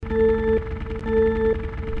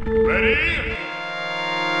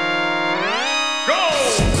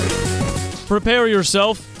Prepare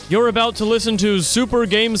yourself. You're about to listen to Super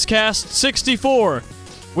GamesCast 64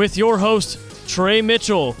 with your host, Trey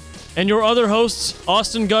Mitchell, and your other hosts,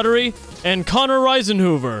 Austin Guttery and Connor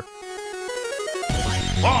Reisenhoover.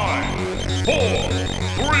 5, 4,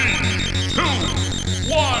 3, 2,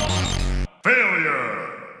 1, failure!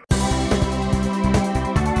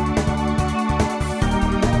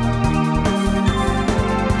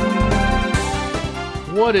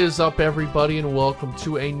 What is up, everybody, and welcome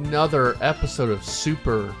to another episode of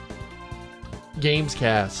Super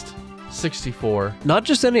GamesCast 64. Not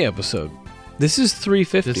just any episode. This is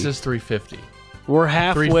 350. This is 350. We're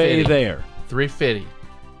halfway 350. there. 350.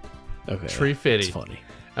 Okay. 350. That's funny.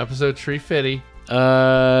 Episode 350.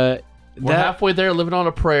 We're halfway there, living on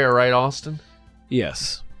a prayer, right, Austin?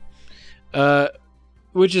 Yes.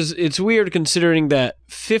 Which is, it's weird considering that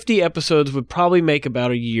 50 episodes would probably make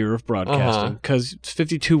about a year of broadcasting, because it's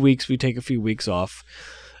 52 weeks, we take a few weeks off.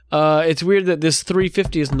 It's weird that this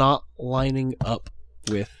 350 is not lining up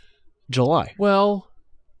with July. Well,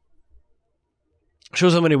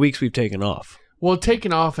 shows how many weeks we've taken off. Well,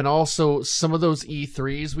 taken off, and also some of those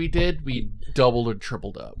E3s we did, we doubled or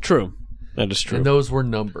tripled up. True. That is true. And those were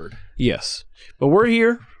numbered. Yes. But we're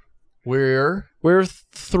here. We're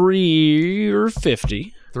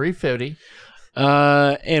 350. 350.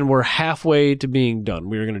 And we're halfway to being done.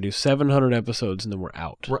 We're going to do 700 episodes, and then we're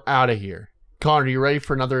out. We're out of here. Connor, you ready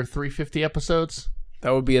for another 350 episodes?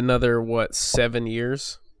 That would be another, 7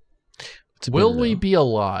 years? Will we be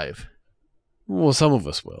alive? Well, some of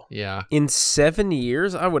us will. Yeah. In 7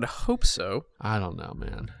 years? I would hope so. I don't know,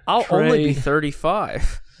 man. I'll Trey, only be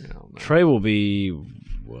 35. I don't know. Trey will be...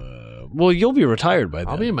 well, you'll be retired by then.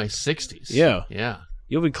 I'll be in my 60s. Yeah. Yeah.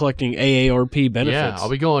 You'll be collecting AARP benefits. Yeah, I'll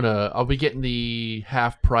be getting the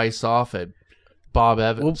half price off at Bob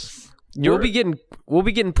Evans. We'll be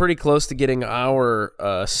getting pretty close to getting our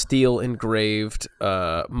steel engraved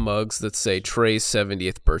mugs that say Trey's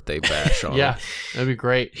 70th birthday bash on. Yeah, that'd be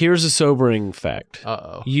great. Here's a sobering fact.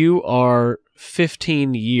 Uh-oh. You are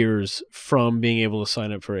 15 years from being able to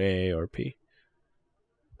sign up for AARP.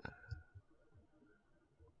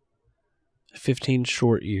 15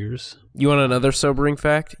 short years. You want another sobering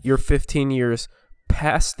fact? You're 15 years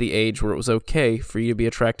past the age where it was okay for you to be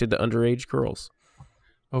attracted to underage girls.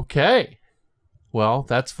 Okay. Well,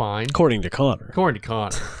 that's fine. According to Connor.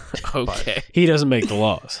 Okay. He doesn't make the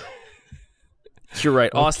laws. You're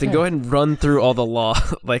right. Austin, Okay. go ahead and run through all the law,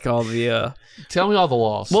 like all the... Tell me all the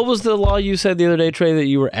laws. What was the law you said the other day, Trey, that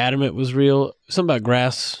you were adamant was real? Something about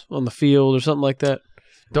grass on the field or something like that?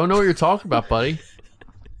 Don't know what you're talking about, buddy.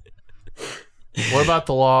 What about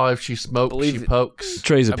the law if she smokes, she pokes?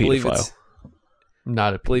 Trey's a I believe pedophile.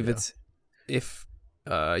 Not a I believe pedo. it's if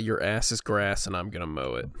your ass is grass and I'm going to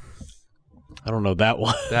mow it. I don't know that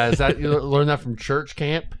one. Is that you learned that from church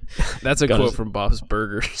camp? That's a Got quote it. from Bob's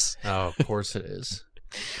Burgers. Oh, of course it is.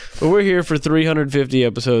 But we're here for 350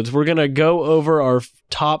 episodes. We're going to go over our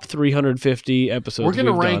top 350 episodes. We're going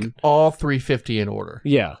to we've rank done. all 350 in order.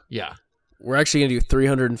 Yeah. Yeah. We're actually going to do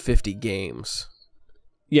 350 games.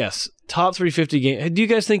 Yes. Top 350 games. Do you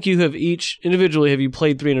guys think you have each, individually, have you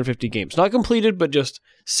played 350 games? Not completed, but just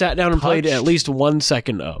sat down and played Touched. at least 1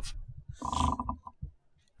 second of.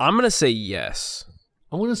 I'm going to say yes.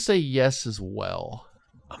 I'm going to say yes as well.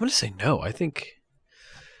 I'm going to say no. I think...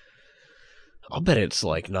 I'll bet it's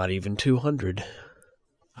like not even 200.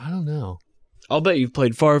 I don't know. I'll bet you've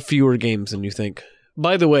played far fewer games than you think.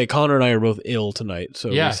 By the way, Connor and I are both ill tonight, so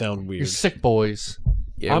Yeah, we sound weird. You're sick, boys.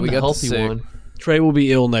 Yeah, I'm we the got healthy the sick. one. Trey will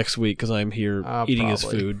be ill next week because I'm here eating his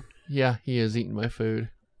Probably. food. Yeah, he is eating my food.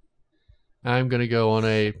 I'm going to go on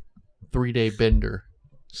a 3-day bender.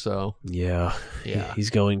 So, Yeah. Yeah. He's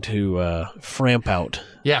going to Framp Out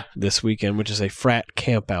yeah, this weekend, which is a frat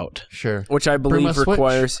camp out. sure. Which I Bring my believe Switch.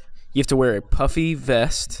 requires you have to wear a puffy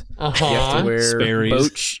vest. Uh-huh. You have to wear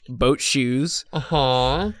Sperry's. boat shoes.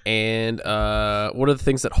 Uh-huh. And what are the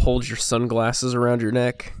things that hold your sunglasses around your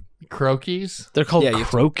neck? Croakies? They're called Yeah, you have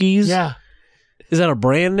to- Croakies? Yeah. Is that a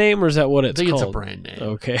brand name or is that what I it's think called? it's a brand name.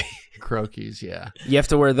 Okay. Croakies, yeah. You have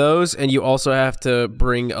to wear those, and you also have to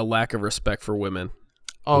bring a lack of respect for women.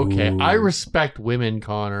 Okay, Ooh. I respect women,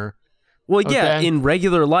 Connor. Well, yeah, Okay. in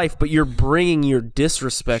regular life, but you're bringing your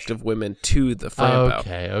disrespect of women to the Framp Out.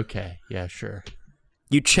 Okay. Yeah, sure.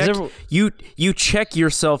 You check there- you check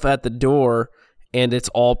yourself at the door, and it's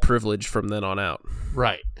all privilege from then on out.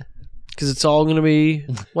 Right. Because it's all going to be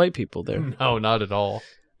white people there. No, not at all.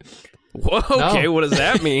 Whoa, okay, No. what does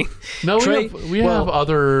that mean? No, Trey- we have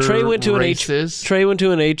other Trey went to races. Trey went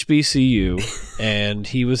to an HBCU, and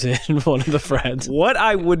he was in one of the frats. What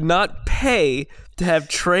I would not pay to have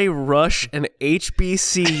Trey rush an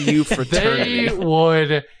HBCU fraternity.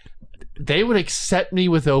 they would accept me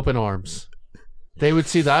with open arms. They would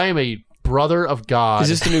see that I am a brother of God. Is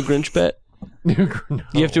this the new Grinch bet? No.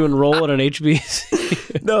 You have to enroll at an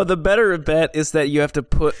HBC. No, the better bet is that you have to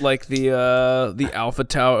put like the Alpha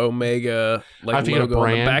Tau Omega like logo on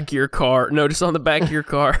the back of your car. No, just on the back of your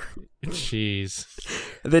car. Jeez.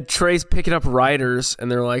 That Trey's picking up riders,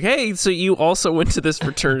 and they're like, "Hey, so you also went to this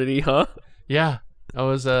fraternity, huh?" Yeah, I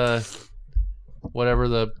was whatever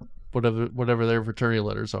their fraternity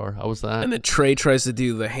letters are. I was that. And then Trey tries to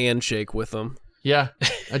do the handshake with them. Yeah,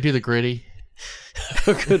 I do the gritty.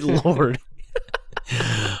 Good Lord.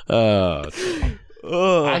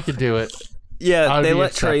 I could do it. Yeah, they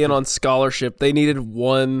let Trey in on scholarship. They needed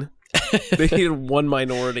one. They needed one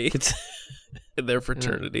minority in their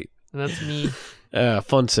fraternity. And that's me.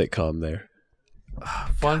 Fun sitcom there.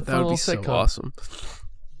 Fun, that would be so awesome.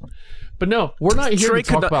 But no, we're not here to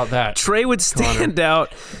talk about that. Trey would stand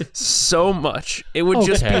out so much. It would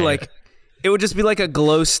just be like, it would just be like a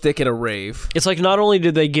glow stick at a rave. It's like not only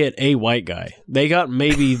did they get a white guy, they got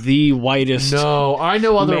maybe the whitest. No, I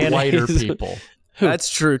know other whiter people. That's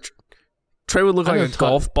true. Trey would look like a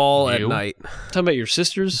golf ball at night. Talking about your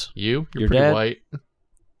sisters? You're your pretty dad? white.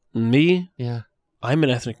 Me? Yeah. I'm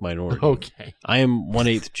an ethnic minority. Okay. I am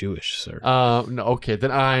 1/8 Jewish, sir. No, okay,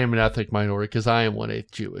 then I am an ethnic minority because I am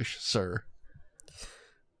 1/8 Jewish, sir.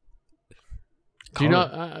 Do you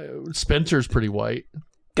know Spencer's pretty white?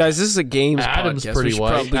 Guys, this is a games Adam's podcast. pretty We should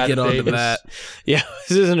white. probably get onto that. Yeah,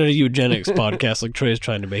 this isn't a eugenics podcast like Trey's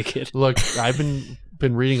trying to make it. Look, I've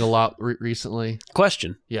been reading a lot recently.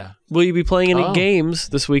 Question. Yeah. Will you be playing any games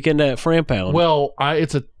this weekend at Frampound? Well,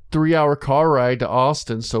 it's a 3-hour car ride to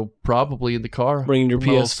Austin, so probably in the car. Bringing your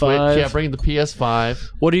PS5? Switch. Yeah, bringing the PS5.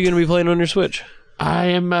 What are you going to be playing on your Switch? I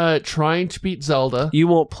am trying to beat Zelda. You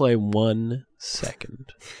won't play 1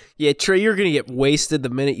 second. Yeah, Trey, you're going to get wasted the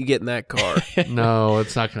minute you get in that car. No,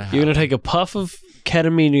 it's not going to happen. You're going to take a puff of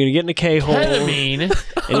ketamine, you're going to get in a K-hole. Ketamine?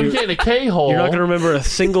 I'm getting a K-hole? You're not going to remember a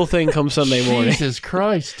single thing come Sunday morning. Jesus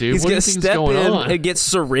Christ, dude. He's what do going you to think step is going in on? and get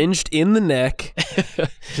syringed in the neck.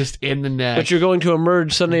 Just in the neck. But you're going to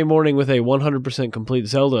emerge Sunday morning with a 100% complete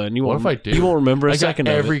Zelda, and you What won't, if I do? You won't remember a second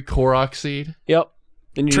of it. every Korok seed. Yep.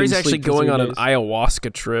 And you Trey's didn't actually sleep for going 3 on an days.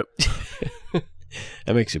 ayahuasca trip.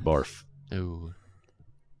 That makes you barf. Ooh.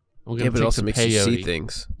 I'm Yeah, gonna but it take also some makes you see peyote.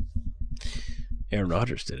 things. Aaron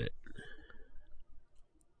Rodgers did it.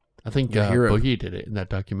 I think Your hero. Boogie did it in that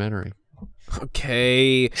documentary.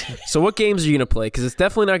 Okay. So what games are you going to play? Because it's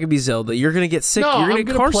definitely not going to be Zelda. You're going to get sick. No, You're going I'm to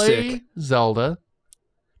get gonna car play sick. Zelda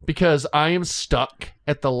because I am stuck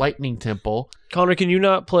at the Lightning Temple. Connor, can you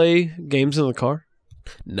not play games in the car?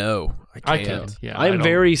 No, I I can't. can. Yeah, I I'm don't-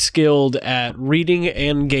 very skilled at reading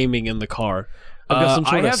and gaming in the car. I've got some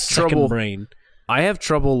sort I of have second trouble- brain. I have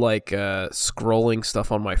trouble like scrolling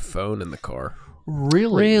stuff on my phone in the car.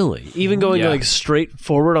 Really? Even going Yeah. like straight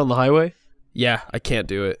forward on the highway? Yeah, I can't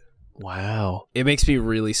do it. Wow. It makes me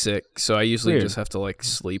really sick. So I usually Weird. just have to like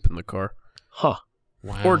sleep in the car Huh.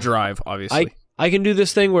 Wow. or drive. Obviously. I can do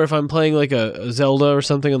this thing where if I'm playing like a Zelda or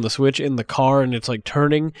something on the Switch in the car and it's like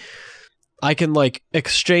turning, I can like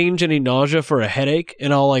exchange any nausea for a headache,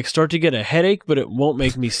 and I'll like start to get a headache, but it won't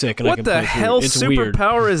make me sick. And I What can the play through hell it. It's weird.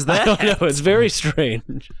 superpower is I that? don't know. It's very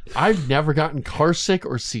strange. I've never gotten car sick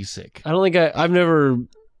or seasick. I don't think I've never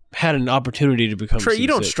had an opportunity to become Trey, you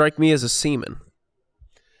don't seasick. strike me as a seaman.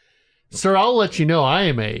 Sir, I'll let you know I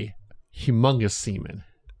am a humongous seaman.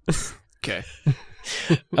 Okay.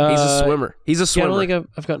 He's a swimmer. He's a Yeah, I swimmer. don't think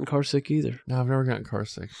I've gotten car sick either. No, I've never gotten car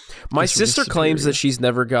sick. My That's really sister claims superior. that she's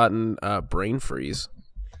never gotten brain freeze.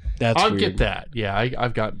 That's I'll weird. get that. Yeah,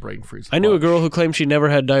 I've got brain freeze. I knew a girl who claimed she never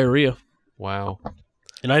had diarrhea, Wow.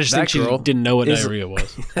 and I just That think she girl didn't know what is- diarrhea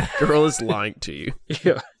was. That girl is lying to you.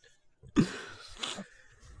 Yeah.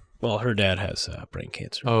 Well, her dad has brain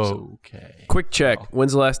cancer. so- Okay. Quick check.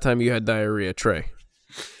 When's the last time you had diarrhea, Trey?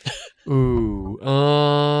 Ooh.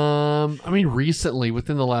 I mean, recently,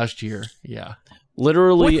 within the last year. Yeah.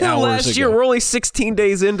 Literally Within hours last ago. year, we're only 16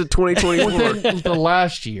 days into 2024. Within the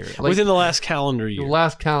last year. Like, Within the last calendar the year.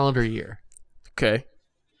 last calendar year. Okay.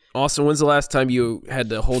 Austin, when's the last time you had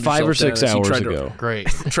to hold 5 or yourself 6 down as you hours tried ago. Great.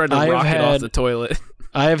 Tried to I have rock it off had- the toilet.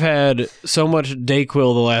 I've had so much Dayquil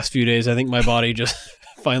the last few days. I think my body just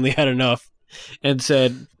finally had enough and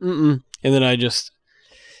said, mm-mm. And then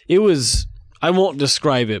it was, I won't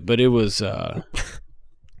describe it, but it was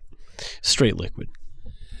straight liquid.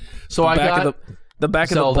 So I got... The back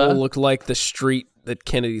Zelda. of the bowl looked like the street that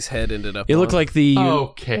Kennedy's head ended up It looked on. like the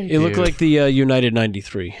Okay, it looked dude. like the United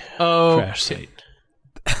 93 Oh, crash site.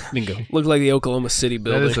 Bingo. Looked like the Oklahoma City that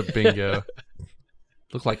building. is a bingo.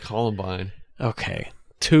 Looked like Columbine. Okay.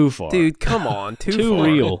 Too far. Dude, come on. Too Too far.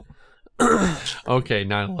 real. Okay,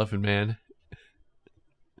 9/11 man.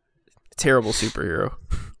 Terrible superhero.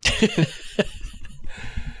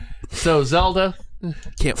 So Zelda,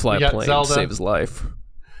 Can't fly We a got plane Zelda. to save his life.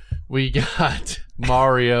 we got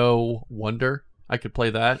Mario Wonder. I could play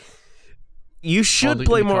that. You should the-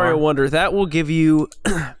 play in the Mario car. Wonder. That will give you...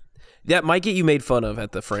 that might get you made fun of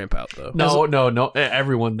at the Framp Out, though. No.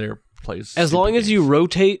 Everyone there plays. As long as you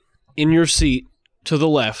rotate in your seat to the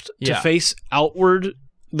left to Yeah. face outward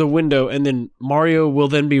the window, and then Mario will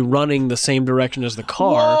then be running the same direction as the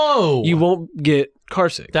car, Whoa! you won't get car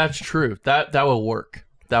sick. That's true. That will work.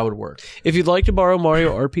 That would work. If you'd like to borrow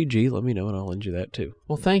Mario RPG, let me know and I'll lend you that too.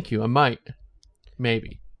 Well, thank you. I might.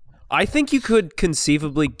 Maybe. I think you could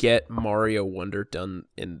conceivably get Mario Wonder done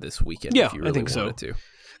in this weekend Yeah, if you really I think so. wanted to.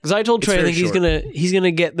 Because I told It's Trey, I very think he's gonna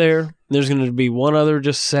get there. There's gonna be one other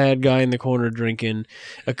just sad guy in the corner drinking.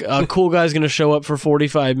 A cool guy's gonna show up for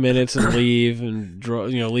 45 minutes and leave and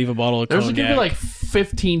leave a bottle of There's cognac. going to be like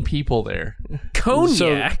 15 people there.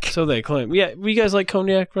 Cognac? So they claim. Yeah, you guys like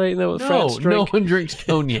cognac, right? That what frats No drink? one drinks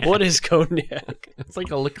cognac. What is cognac? It's like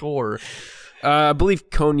a liqueur. I believe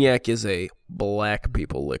cognac is a black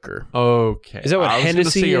people liquor. Okay. Is that what I was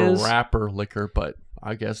Hennessy gonna is? say a rapper liquor, but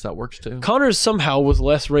I guess that works too. Connor somehow was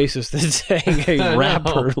less racist than saying a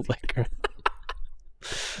rapper liquor.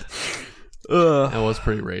 That was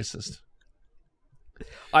pretty racist.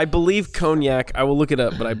 I believe cognac, I will look it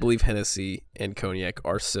up, but I believe Hennessy and cognac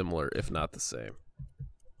are similar, if not the same.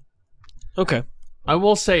 Okay. I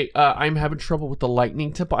will say I'm having trouble with the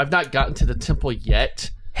lightning temple. I've not gotten to the temple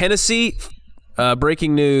yet. Hennessy,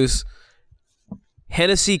 breaking news,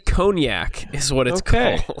 Hennessy cognac is what it's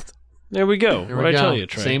Okay. called. There we go. Here What we I go. tell you,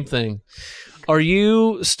 Trey? Same thing. Are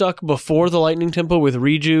you stuck before the lightning temple with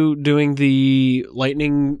Riju doing the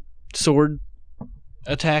lightning sword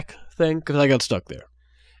attack thing? Because I got stuck there.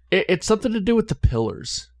 It's something to do with the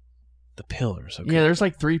pillars. The pillars. Okay. Yeah, there's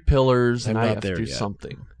like 3 pillars, and I'm I not have to there do yet.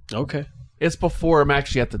 something. Okay. It's before I'm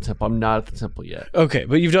actually at the temple. I'm not at the temple yet. Okay,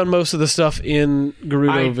 but you've done most of the stuff in Gerudo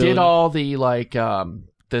I Village. did all the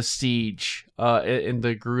the siege in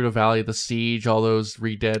the Gerudo Valley, the siege, all those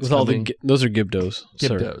redeads. with all the those are Gibdos.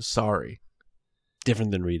 Sir. Gibdos. Sorry,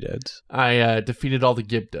 Different than redeads. I defeated all the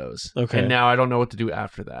Gibdos. Okay. and now I don't know what to do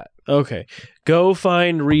after that. Okay. Go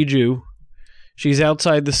find Riju. She's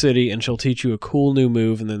outside the city, and she'll teach you a cool new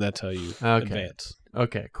move, and then that's how you advance.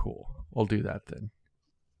 Okay, cool. We'll do that then.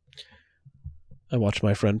 I watched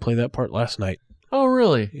my friend play that part last night. Oh,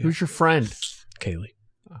 really? Yeah. Who's your friend? Kaylee.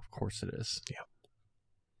 Of course it is. Yeah.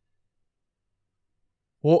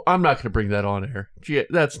 Well, I'm not going to bring that on air. Gee,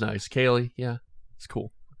 that's nice. Kaylee, yeah, it's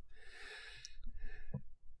cool.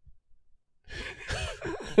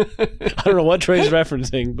 I don't know what Trey's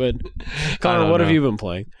referencing, but Connor, don't what have know. you been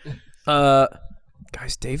playing?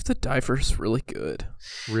 Guys, Dave the Diver's really good.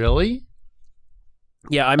 Really?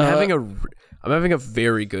 Yeah, I'm having a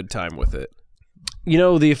very good time with it. You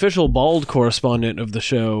know, the official bald correspondent of the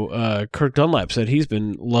show, Kirk Dunlap, said he's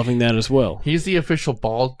been loving that as well. He's the official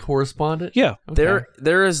bald correspondent? Yeah. Okay.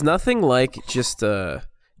 There is nothing like just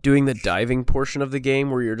doing the diving portion of the game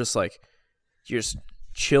where you're just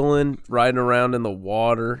chilling, riding around in the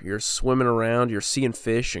water, you're swimming around, you're seeing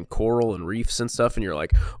fish and coral and reefs and stuff, and you're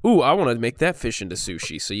like, ooh, I want to make that fish into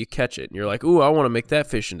sushi. So you catch it, and you're like, ooh, I want to make that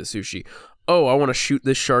fish into sushi. Oh, I want to shoot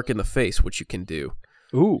this shark in the face, which you can do.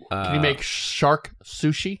 Ooh. Can you make shark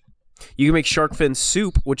sushi? You can make shark fin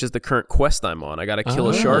soup, which is the current quest I'm on. I got to kill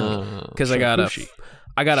a shark because I got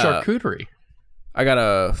Charcuterie.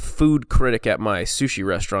 a food critic at my sushi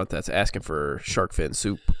restaurant that's asking for shark fin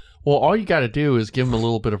soup. Well, all you got to do is give him a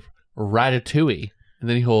little bit of ratatouille, and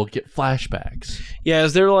then he'll get flashbacks. Yeah,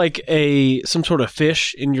 is there like some sort of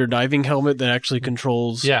fish in your diving helmet that actually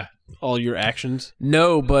controls all your actions?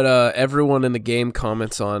 No, but everyone in the game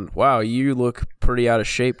comments on, wow, you look pretty out of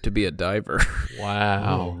shape to be a diver.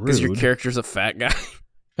 Wow. Because your character's a fat guy.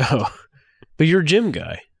 Oh. But you're a gym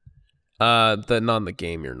guy. Not in the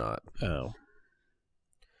game, you're not. Oh.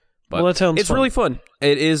 But Well, that sounds it's fun. really fun.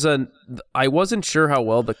 It is I wasn't sure how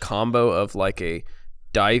well the combo of like a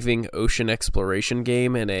diving ocean exploration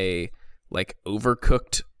game and a like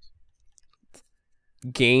Overcooked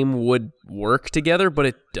game would work together, but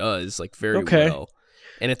it does like very well.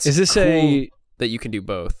 And it's Is this cool that you can do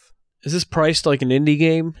both. Is this priced like an indie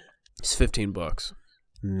game? It's $15.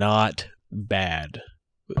 Not bad.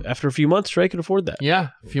 After a few months, Trey could afford that. Yeah,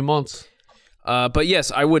 a few months. But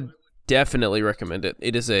yes, I would definitely recommend it.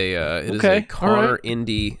 It is a Okay, Connor all right.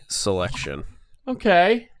 indie selection.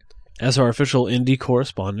 Okay. As our official indie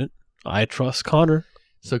correspondent, I trust Connor.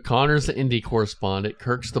 So Connor's the indie correspondent.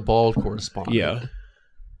 Kirk's the bald correspondent. Yeah.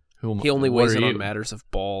 He only weighs in on matters of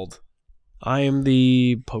bald. I am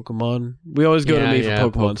the Pokemon. We always go to me for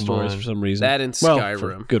Pokemon stories for some reason. That and Skyrim.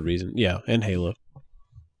 For good reason. Yeah, and Halo.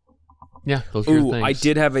 Yeah, those are your things.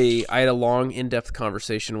 I had a long, in-depth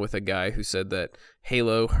conversation with a guy who said that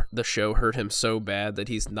Halo, the show, hurt him so bad that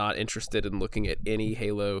he's not interested in looking at any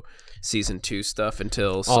Halo Season 2 stuff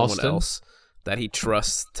until someone else that he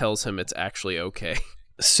trusts tells him it's actually okay.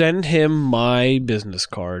 Send him my business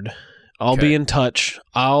card. I'll be in touch.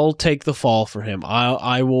 I'll take the fall for him.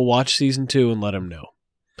 I will watch Season 2 and let him know.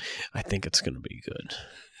 I think it's going to be good.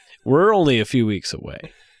 We're only a few weeks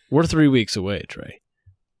away. We're 3 weeks away, Trey.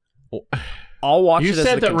 I'll watch it as You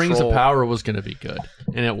said the that Rings of Power was going to be good,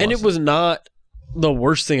 and it wasn't. And it was not the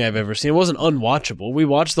worst thing I've ever seen. It wasn't unwatchable. We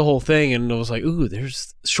watched the whole thing, and it was like, ooh,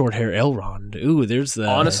 there's short hair Elrond. Ooh, there's the...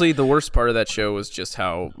 Honestly, the worst part of that show was just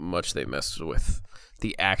how much they messed with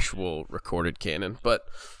the actual recorded canon. But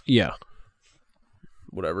yeah,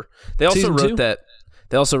 whatever. They also wrote that.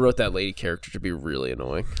 They also wrote that lady character to be really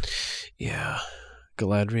annoying. Yeah,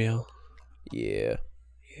 Galadriel. Yeah.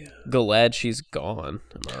 Glad she's gone.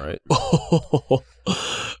 Am I right?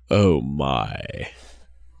 Oh my.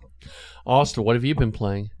 Austin, what have you been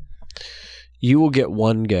playing? You will get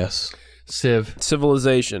one guess.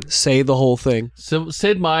 Civilization. Say the whole thing.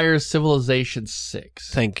 Sid Meier's Civilization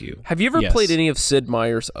 6. Thank you. Have you ever played any of Sid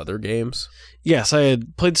Meier's other games? Yes, I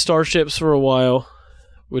had played Starships for a while,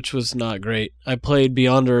 which was not great. I played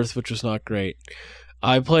Beyond Earth, which was not great.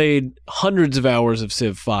 I played hundreds of hours of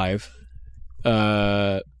Civ 5.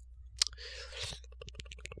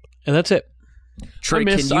 And that's it. Trey,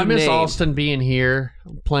 I miss Austin being here,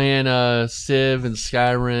 playing Civ and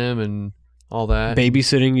Skyrim and all that.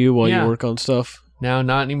 Babysitting you while you work on stuff. Now,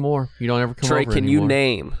 not anymore. You don't ever come Trey, over can anymore. you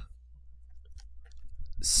name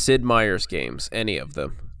Sid Meier's games? Any of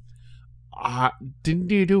them?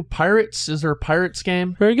 Didn't you do Pirates? Is there a Pirates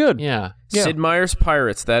game? Very good. Yeah. Sid Meier's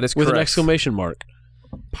Pirates. That is correct. With an exclamation mark.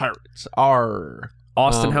 Pirates are...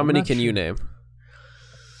 Austin, how many can you name?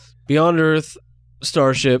 Beyond Earth,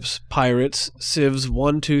 Starships, Pirates, Civs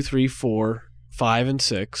 1, 2, 3, 4, 5, and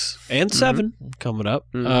 6, and 7 coming up.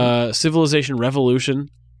 Civilization Revolution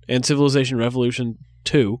and Civilization Revolution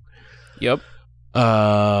 2. Yep. That's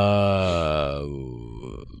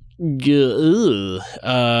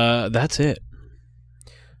it.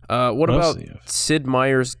 What about Sid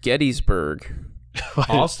Meier's Gettysburg?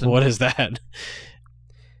 Austin. What is that?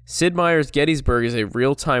 Sid Meier's Gettysburg is a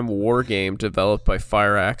real-time war game developed by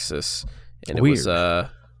Firaxis, and it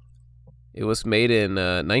was made in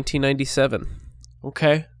 1997.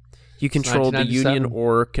 Okay. You controlled the Union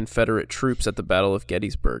or Confederate troops at the Battle of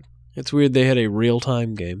Gettysburg. It's weird they had a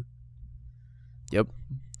real-time game. Yep.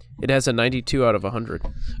 It has a 92 out of 100.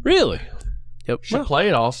 Really? Yep. Should play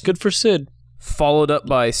it, Austin. Good for Sid. Followed up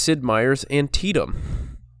by Sid Meier's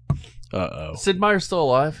Antietam. Uh-oh. Sid Meier's still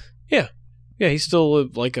alive? Yeah. Yeah, he's still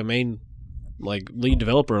like a main lead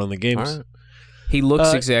developer on the games. Right. He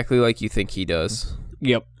looks exactly like you think he does.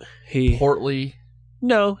 Yep. Portly.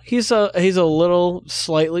 No, he's a little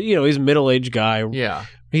slightly, he's a middle-aged guy. Yeah.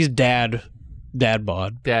 He's dad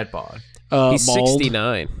bod. Dad bod. He's bald.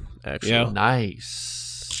 69, actually. Yeah.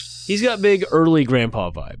 Nice. He's got big early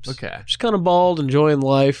grandpa vibes. Okay. Just kind of bald, enjoying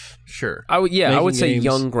life. Sure. I would say games.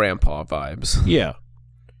 young grandpa vibes. Yeah.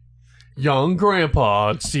 Young Grandpa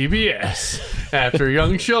on CBS. After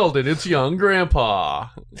Young Sheldon, it's Young Grandpa.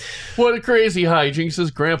 What a crazy hijinks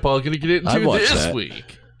is Grandpa going to get into this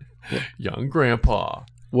week? Young Grandpa.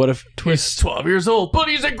 What if He's Twist? 12 years old, but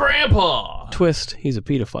he's a grandpa. Twist. He's a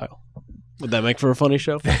pedophile. Would that make for a funny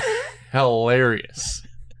show? Hilarious.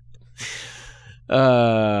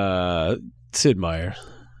 Sid Meier.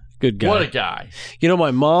 Good guy. What a guy.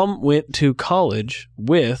 My mom went to college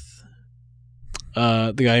with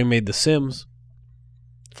the guy who made The Sims.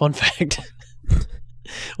 Fun fact.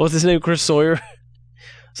 What's his name? Chris Sawyer?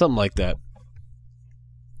 Something like that.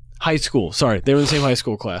 High school. Sorry. They were in the same high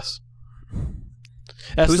school class.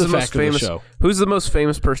 That's the fact of the show. Who's the most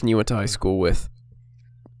famous person you went to high school with?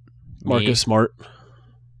 Marcus Smart.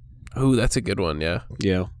 Ooh, that's a good one, yeah.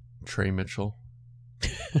 Yeah. Trey Mitchell.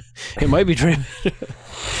 It might be Trey.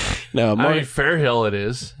 No, I mean, Fairhill it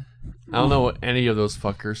is. I don't know what any of those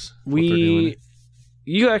fuckers. what they're doing.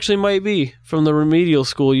 You actually might be from the remedial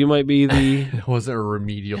school. You might be the. It wasn't a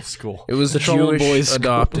remedial school. It was The Jewish Boys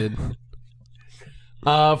adopted.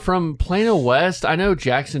 From Plano West, I know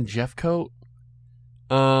Jackson Jeffcoat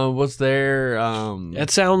was there. That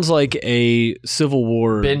sounds like a Civil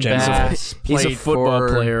War Ben genocide. Bass He's a played football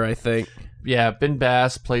for- player, I think. Yeah, Ben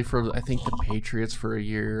Bass played for, I think, the Patriots for a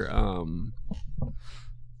year.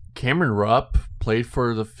 Cameron Rupp played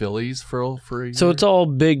for the Phillies for a year. So it's all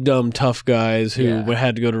big, dumb, tough guys who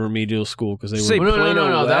had to go to remedial school because they Say were... Plano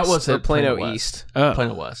no. That West was or at Plano Plano East. Oh.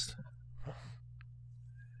 Plano West.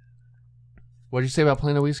 What did you say about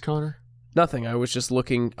Plano East, Connor? Nothing. I was just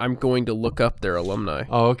looking. I'm going to look up their alumni.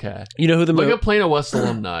 Oh, okay. You know who the... Look at Plano West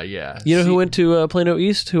alumni, yeah. You know who went to Plano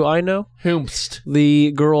East, who I know? Whomst.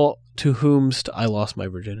 The girl to whomst I lost my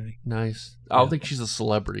virginity. Nice. I don't think she's a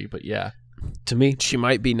celebrity, but yeah. To me. She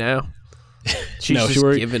might be now. She's No, just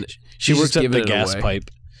giving it. She works at the it gas away. pipe.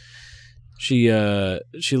 She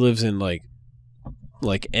lives in like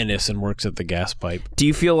Ennis and works at the gas pipe. Do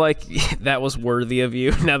you feel like that was worthy of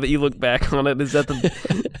you now that you look back on it? Is that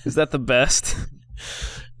the best?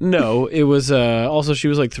 No, it was also she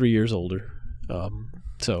was like 3 years older.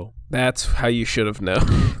 So That's how you should have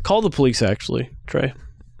known. call the police actually, Trey.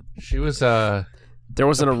 She was There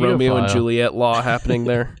wasn't a Romeo and Juliet law happening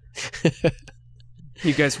there.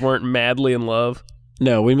 You guys weren't madly in love.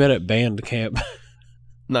 No, we met at band camp.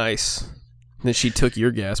 Nice. Then she took your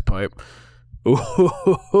gas pipe. Ooh.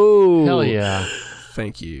 hell yeah.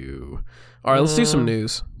 Thank you. All right, let's do some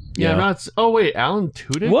news. Yeah, Yeah. not. Oh wait, Alan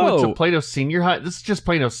Tudyk Whoa. went to Plano Senior High. This is just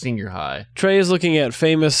Plano Senior High. Trey is looking at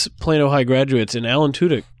famous Plano High graduates, and Alan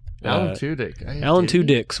Tudyk. Alan Tudyk. Alan Did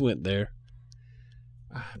he? Tudyk went there.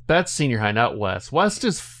 That's Senior High, not West. West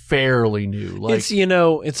is fairly new. Like It's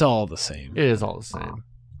it's all the same. it is all the same.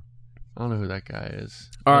 I don't know who that guy is.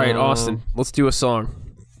 All right, Austin, let's do a song.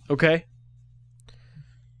 Okay.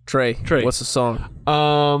 Trey, Trey. what's the song?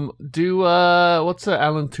 What's the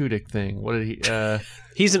Alan Tudyk thing? What did he?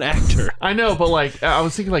 He's an actor. I know, but like I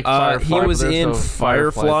was thinking like Firefly. He was but there's in no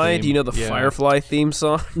Firefly. theme. Do you know the Yeah. Firefly theme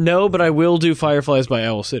song? No, but I will do Fireflies by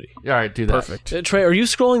Owl City. All right, do that. Perfect. Trey, are you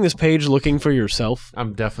scrolling this page looking for yourself?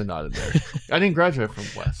 I'm definitely not in there. I didn't graduate from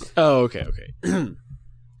West. Oh, okay.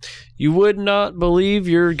 You would not believe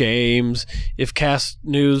your games if Cast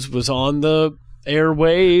News was on the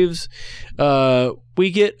airwaves.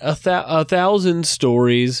 We get 1,000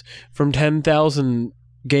 stories from 10,000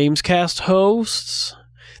 GamesCast hosts.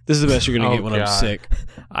 This is the best you're going to get when I'm God. sick.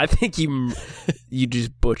 I think you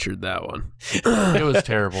just butchered that one. It was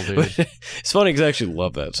terrible, dude. It's funny because I actually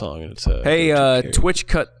love that song. And it's Hey, Twitch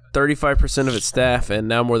cut 35% of its staff, and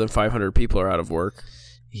now more than 500 people are out of work.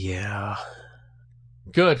 Yeah.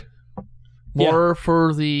 Good. More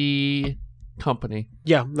for the company.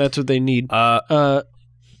 Yeah, that's what they need. Go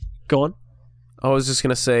on. I was just going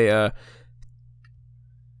to say,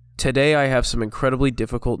 today I have some incredibly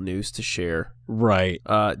difficult news to share. Right.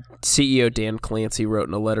 CEO Dan Clancy wrote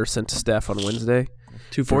in a letter sent to staff on Wednesday.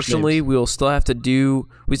 Two first Fortunately, names. we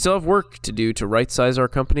still have work to do to right-size our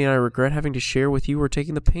company, and I regret having to share with you we're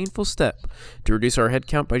taking the painful step to reduce our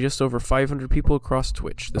headcount by just over 500 people across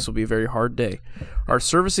Twitch. This will be a very hard day. Our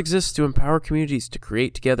service exists to empower communities to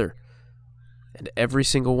create together, and every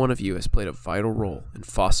single one of you has played a vital role in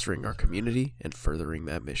fostering our community and furthering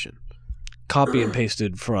that mission. Copy and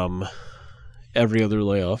pasted from every other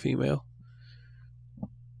layoff email.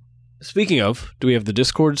 Speaking of, do we have the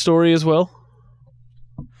Discord story as well?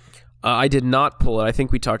 I did not pull it. I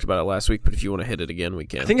think we talked about it last week, but if you want to hit it again, we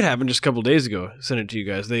can. I think it happened just a couple days ago. I sent it to you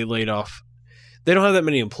guys. They laid off. They don't have that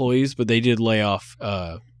many employees, but they did lay off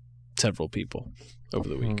several people over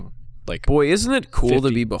the week. Like, boy, isn't it cool 50.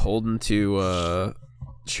 to be beholden to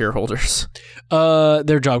shareholders?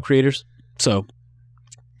 they're job creators, so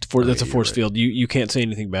that's a you're force right. field. You can't say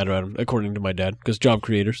anything bad about them, according to my dad, because job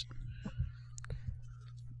creators.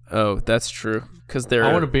 Oh, that's true. Because they're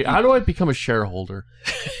I want to be. How do I become a shareholder?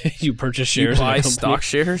 You purchase you shares. in a buy company. stock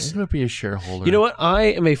shares. I'm gonna be a shareholder. You know what? I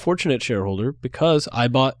am a fortunate shareholder because I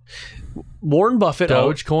bought Warren Buffett.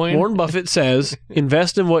 Dogecoin? Warren Buffett says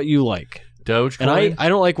invest in what you like, Dogecoin. and I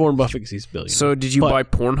don't like Warren Buffett because he's a billionaire. So did you But buy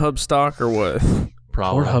Pornhub stock or what?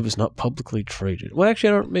 Probably. Pornhub is not publicly traded. Well, actually,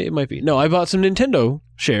 I don't. It might be. No, I bought some Nintendo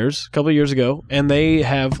shares a couple of years ago, and they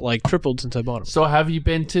have like tripled since I bought them. So have you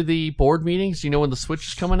been to the board meetings? Do you know when the Switch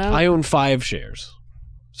is coming out? I own 5 shares,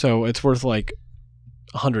 so it's worth like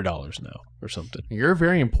 $100 now or something. You're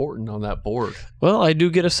very important on that board. Well, I do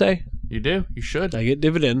get a say. You do. You should. I get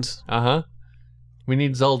dividends. We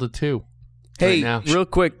need Zelda 2. Hey, now. real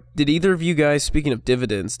quick, did either of you guys, speaking of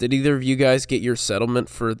dividends, did either of you guys get your settlement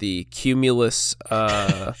for the Cumulus?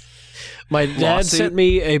 My dad Lawsuit? sent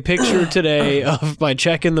me a picture today of my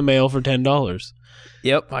check in the mail for $10.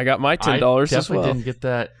 Yep, I got my $10 I as definitely well. didn't get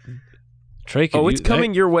that. Trey, could Oh, it's you-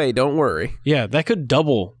 coming your way. Don't worry. Yeah, that could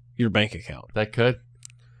double your bank account. That could.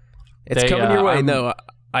 It's They, coming your way. I'm- No,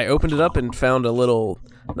 I opened it up and found a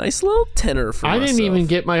nice little tenner for I myself. didn't even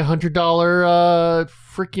get my $100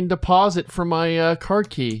 freaking deposit for my card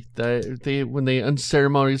key. When they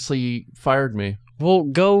unceremoniously fired me. Well,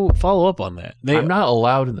 go follow up on that. I'm not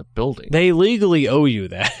allowed in the building. They legally owe you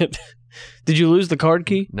that. Did you lose the card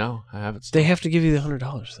key? No, I haven't. They have to give you the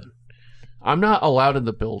 $100 then. I'm not allowed in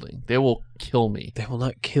the building. They will kill me. They will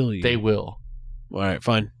not kill you. They will. All right,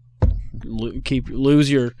 fine.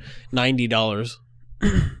 Lose your $90.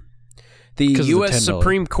 The U.S.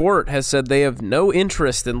 Supreme Court has said they have no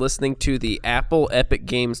interest in listening to the Apple Epic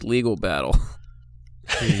Games legal battle.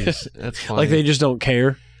 Jeez, that's funny. Like they just don't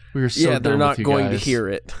care. We were so they're not going to guys. hear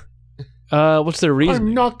it. What's their reason?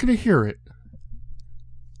 I'm not going to hear it.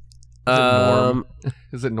 Is it Norm?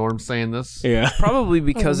 Is it Norm saying this? Yeah, probably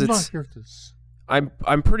because I will it's. not hear this.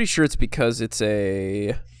 I'm pretty sure it's because it's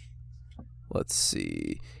a. Let's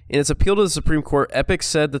see. In its appeal to the Supreme Court, Epic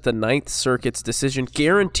said that the Ninth Circuit's decision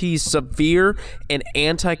guarantees severe and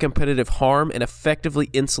anti-competitive harm and effectively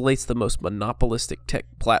insulates the most monopolistic tech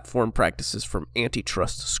platform practices from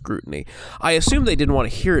antitrust scrutiny. I assume they didn't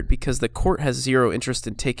want to hear it because the court has zero interest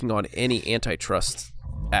in taking on any antitrust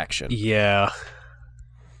action. Yeah.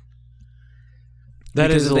 That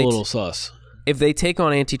Because is a little sus. If they take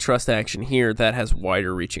on antitrust action here, that has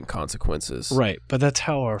wider-reaching consequences. Right, but that's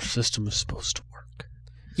how our system is supposed to work.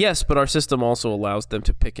 Yes, but our system also allows them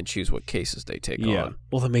to pick and choose what cases they take on.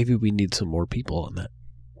 Well, then maybe we need some more people on that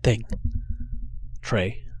thing.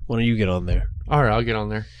 Trey, why don't you get on there? All right, I'll get on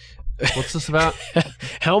there. What's this about?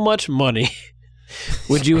 How much money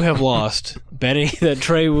would you have lost betting that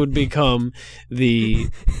Trey would become the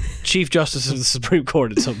Chief Justice of the Supreme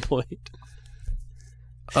Court at some point?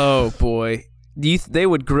 Oh, boy. They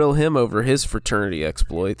would grill him over his fraternity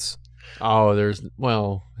exploits. Oh, yeah.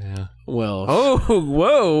 Well, Oh,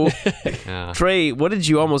 whoa. Yeah. Trey, what did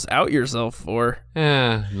you almost out yourself for?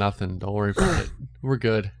 Nothing. Don't worry about it. We're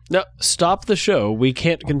good. no, stop the show. We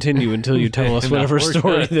can't continue until you tell us No, whatever we're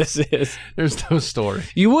story good. this is. There's no story.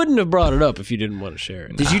 You wouldn't have brought it up if you didn't want to share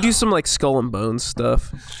it. Did you do some, like, skull and bones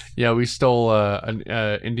stuff? Yeah, we stole an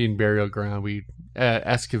Indian burial ground. We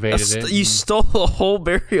excavated it. You stole a whole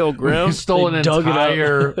burial We ground? stole They an dug it up.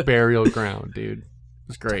 entire burial ground, dude. It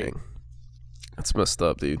was great. Dang. That's messed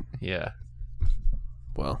up, dude. Yeah.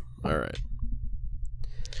 Well, all right.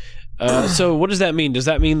 So what does that mean? Does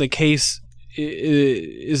that mean the case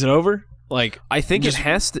is it over? Like, I think it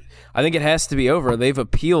has to. I think it has to be over. They've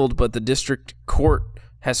appealed, but the district court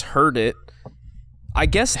has heard it. I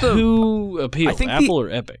guess who appealed? I think Apple or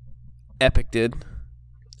Epic? Epic did.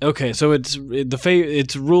 Okay, so it's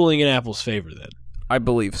ruling in Apple's favor then. I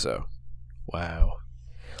believe so. Wow.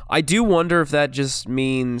 I do wonder if that just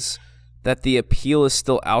means that the appeal is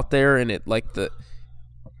still out there, and it like the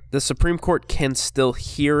Supreme Court can still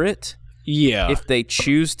hear it. Yeah. If they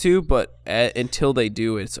choose to, but until they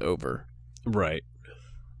do, it's over. Right.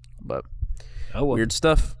 But Oh, well. weird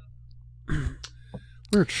stuff.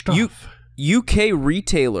 Weird stuff. UK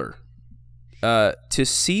retailer to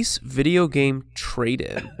cease video game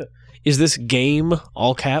trade-in. Is this game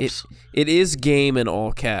all caps? It is game in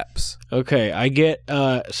all caps. Okay, I get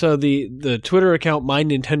so the Twitter account My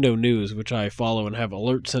Nintendo News, which I follow and have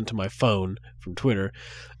alerts sent to my phone from Twitter,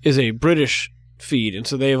 is a British feed, and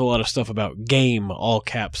so they have a lot of stuff about game all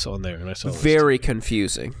caps on there, and I saw this. Very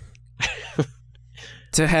confusing.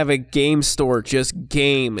 To have a game store just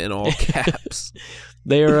game in all caps.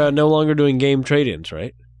 They are no longer doing game trade-ins,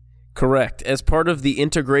 right? Correct. As part of the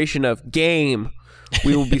integration of game,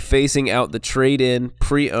 we will be phasing out the trade-in,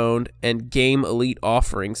 pre-owned, and Game Elite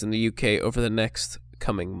offerings in the UK over the next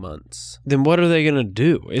coming months. Then what are they going to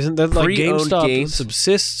do? Isn't that like Pre-owned GameStop games?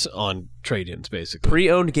 subsists on trade-ins, basically?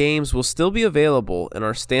 Pre-owned games will still be available in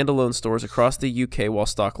our standalone stores across the UK while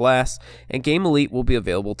stock lasts, and Game Elite will be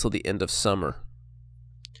available till the end of summer.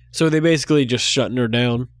 So are they basically just shutting her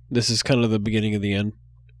down? This is kind of the beginning of the end.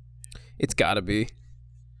 It's got to be.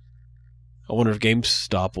 I wonder if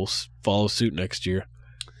GameStop will follow suit next year.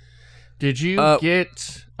 Did you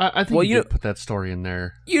get... I think you did put that story in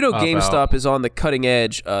there. You know GameStop is on the cutting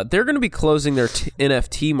edge. They're going to be closing their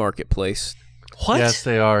NFT marketplace. What? Yes,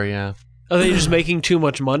 they are, yeah. Are they just making too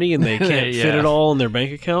much money and they can't Yeah. fit it all in their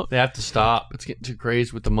bank account? They have to stop. It's getting too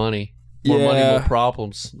crazy with the money. More money, Yeah. more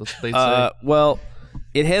problems. That's what they say. Well,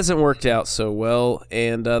 it hasn't worked out so well,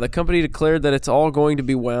 and the company declared that it's all going to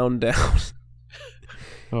be wound down.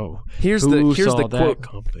 Oh, Here's who the saw that quote.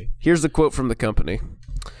 company? Here's the quote from the company.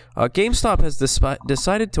 GameStop has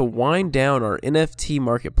decided to wind down our NFT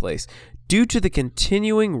marketplace due to the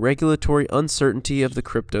continuing regulatory uncertainty of the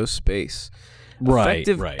crypto space.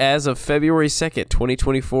 Effective as of February 2nd,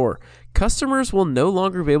 2024, customers will no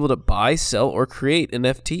longer be able to buy, sell, or create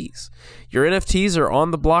NFTs. Your NFTs are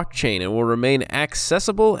on the blockchain and will remain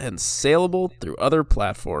accessible and saleable through other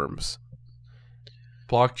platforms.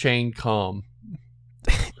 Blockchain.com.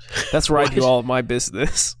 That's where I do all of my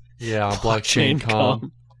business. Yeah,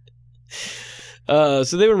 blockchain.com.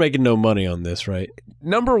 So they were making no money on this, right?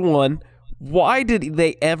 Number one, why did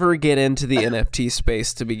they ever get into the NFT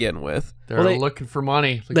space to begin with? They're looking for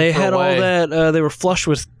money. They had all that. They were flush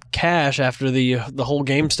with cash after the whole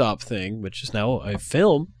GameStop thing, which is now a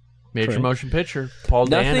film. Major motion picture. Paul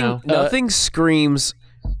Dano. Nothing screams,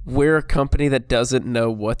 we're a company that doesn't know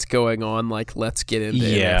what's going on, like, let's get into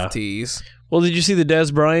NFTs. Well, did you see the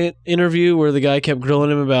Des Bryant interview where the guy kept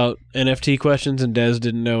grilling him about NFT questions and Des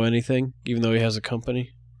didn't know anything, even though he has a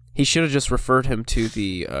company? He should have just referred him to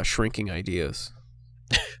the shrinking ideas.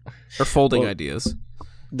 Or folding ideas.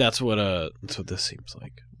 That's what this seems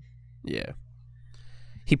like. Yeah.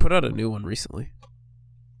 He put out a new one recently.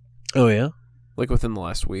 Oh, yeah? Like within the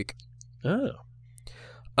last week. Oh.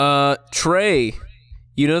 Trey,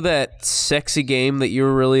 you know that sexy game that you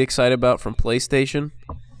were really excited about from PlayStation?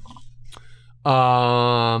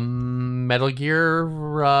 Metal Gear,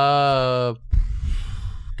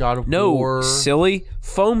 God of War. No, silly.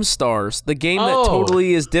 Foam Stars, the game that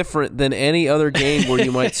totally is different than any other game where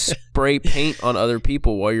you might spray paint on other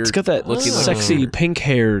people while you're. It's got that looking sexy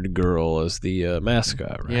pink-haired girl as the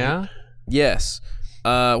mascot, right? Yeah. Yes.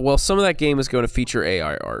 Well, some of that game is going to feature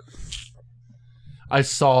AI art. I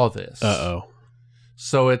saw this. Uh-oh.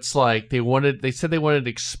 So it's like they said they wanted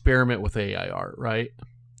to experiment with AI art, right?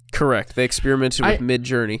 Correct. They experimented with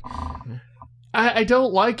Mid-Journey. I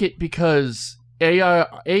don't like it because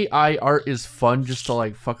AI art is fun just to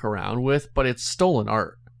like fuck around with, but it's stolen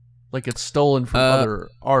art. Like it's stolen from other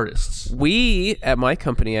artists. We at my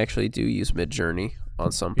company actually do use Mid-Journey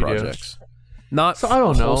on some projects. Not so I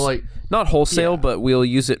don't know, like not wholesale, but we'll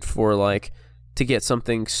use it for like to get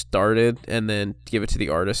something started and then give it to the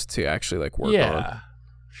artist to actually like work on. Yeah,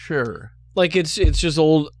 sure. Like it's just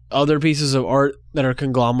old other pieces of art that are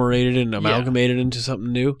conglomerated and amalgamated into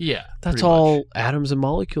something new. Yeah, that's all atoms and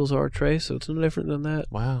molecules are, Trey. So it's no different than that.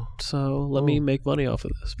 Wow. So let me make money off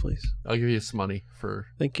of this, please. I'll give you some money for.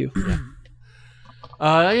 Thank you. Yeah,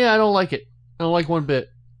 I don't like it. I don't like one bit.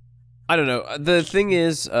 I don't know. The thing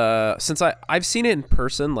is, since I've seen it in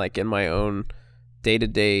person, like in my own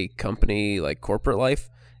day-to-day company, like corporate life,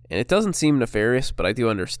 and it doesn't seem nefarious, but I do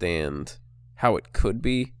understand how it could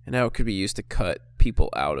be and how it could be used to cut people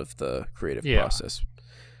out of the creative process.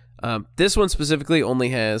 This one specifically only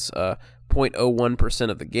has 0.01%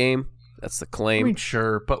 of the game. That's the claim. I mean,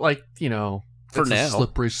 sure, but like, you know, for now, a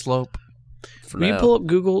slippery slope. Will you pull up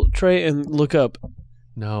Google, Trey, and look up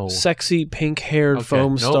sexy pink-haired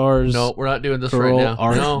foam stars? No, we're not doing this right now.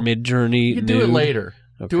 Art Mid-Journey. You can do it later.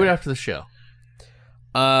 Okay. Do it after the show.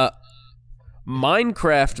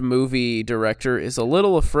 Minecraft movie director is a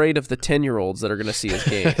little afraid of the 10-year-olds that are going to see his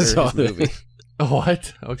game or his movie.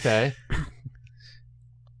 What? Okay.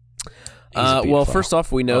 Well, first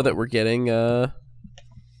off, we know that we're getting the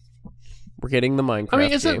Minecraft. I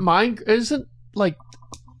mean, isn't like,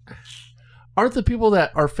 aren't the people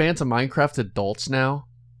that are fans of Minecraft adults now?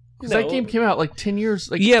 Because that game came out like 10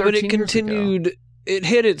 years. Like yeah, but it continued. It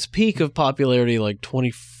hit its peak of popularity like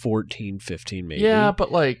 2014, 15, maybe. Yeah,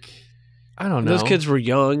 but like, I don't know. Those kids were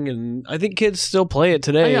young, and I think kids still play it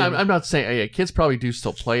today. I'm not saying kids probably do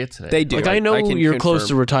still play it today. They do. Like I know you're close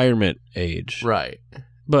to retirement age, right?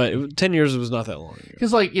 But 10 years was not that long ago.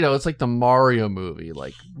 Because like, you know, it's like the Mario movie.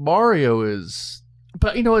 Like Mario is,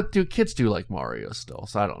 but you know what? Kids do like Mario still.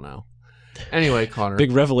 So I don't know. Anyway, Connor.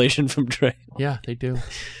 Big revelation from Trey. Yeah, they do.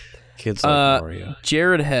 Kids like Mario.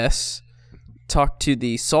 Jared Hess talked to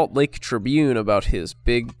the Salt Lake Tribune about his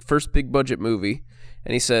first big budget movie,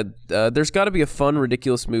 and he said, there's got to be a fun,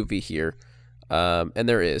 ridiculous movie here, and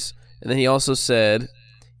there is. And then he also said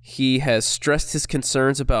he has stressed his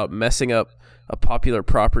concerns about messing up a popular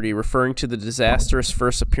property, referring to the disastrous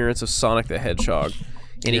first appearance of Sonic the Hedgehog.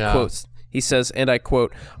 And he says, and I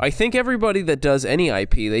quote, "I think everybody that does any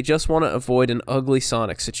IP, they just want to avoid an ugly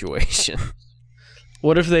Sonic situation."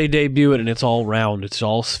 What if they debut it and it's all round? It's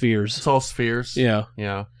all spheres. It's all spheres. Yeah.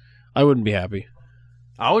 Yeah. I wouldn't be happy.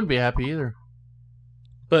 I wouldn't be happy either.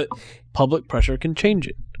 But public pressure can change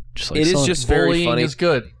it. Just like it Sonic. is just very Bullying funny. Is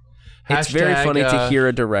good. It's very funny to hear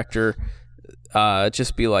a director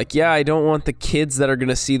just be like, yeah, I don't want the kids that are going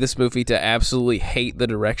to see this movie to absolutely hate the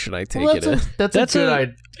direction I take it in. That's a good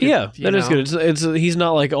idea. Yeah, that is good. It's he's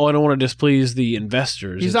not like, oh, I don't want to displease the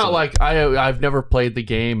investors. He's not like I've never played the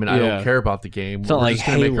game and I don't care about the game. It's not like just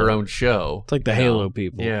going to make our own show. It's like the Halo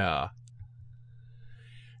people. Yeah.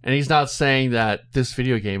 And he's not saying that this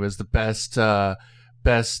video game is the best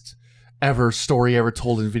ever story ever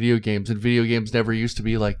told in video games, and video games never used to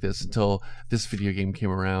be like this until this video game came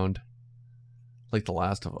around. Like The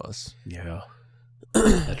Last of Us. Yeah.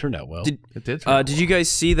 That turned out well. It did. Did you guys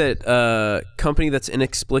see that company that's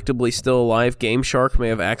inexplicably still alive, GameShark, may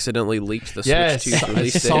have accidentally leaked the Switch 2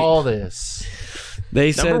 release date? I saw this.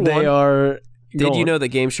 They said they are... Did you know that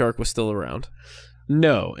GameShark was still around?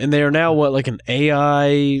 No, and they are now like an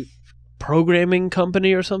AI programming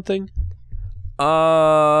company or something?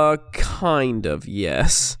 Kind of,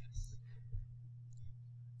 yes.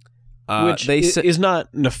 Which is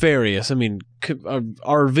not nefarious. I mean,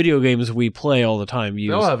 our video games we play all the time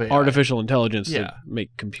use artificial intelligence to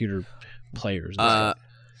make computer players.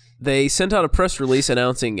 They sent out a press release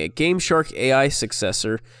announcing a GameShark AI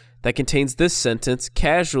successor that contains this sentence,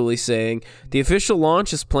 casually saying, "The official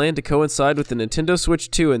launch is planned to coincide with the Nintendo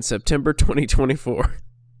Switch 2 in September 2024.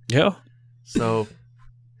 Yeah. So,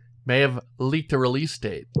 may have leaked a release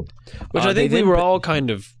date. Which I think we were all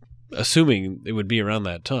kind of assuming it would be around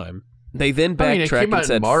that time. They then backtracked and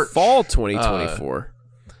said fall 2024.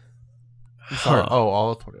 Huh. Oh,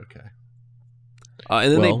 all 20, okay.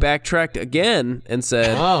 And then they backtracked again and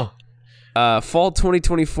said... fall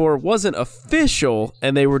 2024 wasn't official,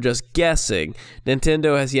 and they were just guessing.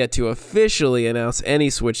 Nintendo has yet to officially announce any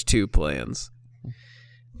Switch 2 plans.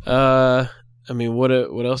 I mean, what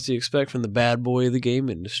else do you expect from the bad boy of the game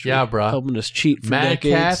industry? Yeah, bro. Helping us cheat for Mad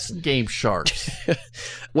decades. Cats and Game Sharks.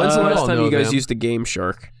 When's the last time you guys used a Game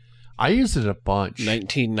Shark? I used it a bunch.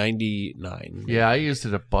 1999. Yeah, I used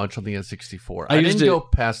it a bunch on the N64. I didn't go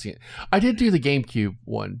past the... I did do the GameCube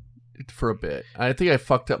one for a bit. I think I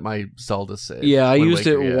fucked up my Zelda save. Yeah, I used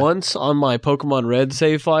it once on my Pokemon Red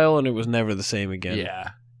save file, and it was never the same again.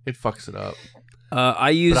 Yeah, it fucks it up. I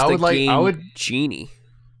used Game Genie.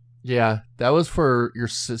 Yeah, that was for your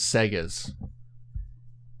Segas,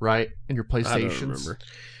 right? And your PlayStations. I don't remember.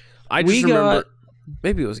 I just remember...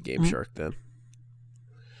 Maybe it was a Game Shark then.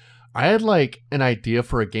 I had like an idea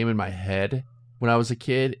for a game in my head when I was a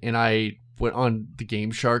kid, and I went on the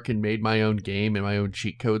Game Shark and made my own game and my own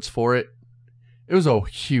cheat codes for it. It was a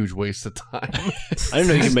huge waste of time. I didn't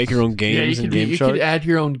know you could make your own games in Game Shark. You could add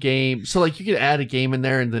your own game. So like you could add a game in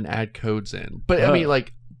there and then add codes in. But I mean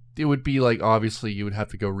like it would be like obviously you would have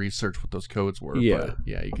to go research what those codes were. Yeah. But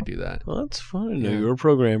yeah, you could do that. Well, that's fun. I know you were a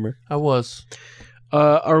programmer. I was.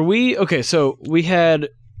 So we had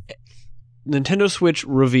Nintendo Switch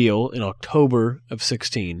reveal in October of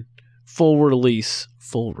 16. Full release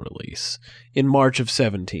in March of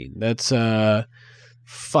 17. That's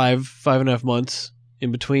 5.5 months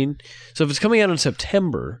in between. So if it's coming out in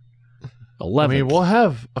September 11th, I mean, we'll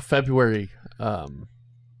have a February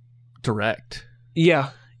direct. Yeah,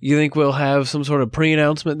 you think we'll have some sort of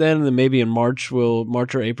pre-announcement then, and then maybe in March or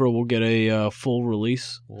April we'll get a full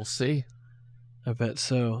release. We'll see. I bet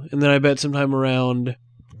so. And then I bet sometime around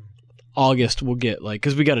August we'll get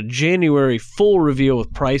because we got a January full reveal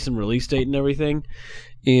with price and release date and everything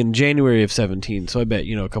in January of 17. So I bet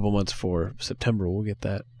a couple months before September we'll get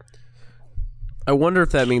that. I wonder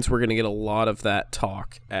if that means we're going to get a lot of that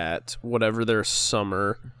talk at whatever their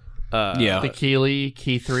summer. The Keeley's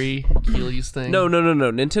thing. No.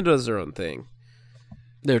 Nintendo does their own thing.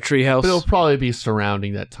 Their Treehouse. But it'll probably be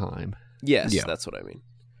surrounding that time. Yes, that's what I mean.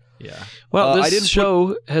 Yeah. Well, this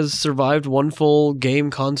show has survived one full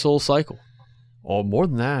game console cycle. Oh, more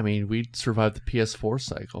than that. I mean, we survived the PS4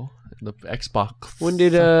 cycle, the Xbox. When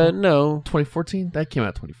did no 2014? That came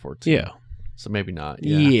out 2014. Yeah. So maybe not.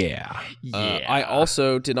 Yeah. I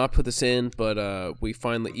also did not put this in, but we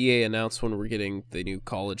finally EA announced when we're getting the new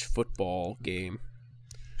college football game.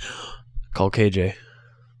 Call KJ.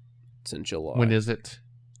 It's in July. When is it?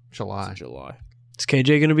 July. It's in July. Is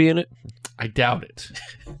KJ going to be in it? I doubt it.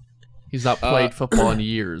 He's not played football in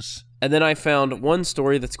years. And then I found one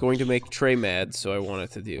story that's going to make Trey mad, so I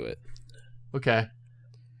wanted to do it. Okay.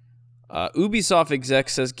 Ubisoft exec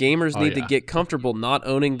says gamers need to get comfortable not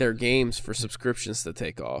owning their games for subscriptions to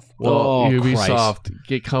take off. Well, Ubisoft,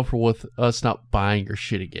 get comfortable with us not buying your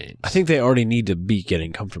shitty games. I think they already need to be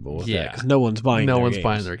getting comfortable with that because no one's buying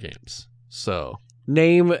their games. So...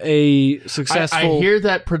 Name a successful... I hear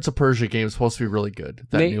that Prince of Persia game is supposed to be really good.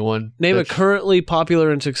 That new one. Name a currently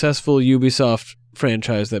popular and successful Ubisoft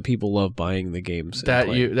franchise that people love buying the games.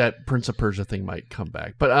 That Prince of Persia thing might come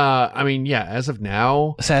back. But, I mean, yeah, as of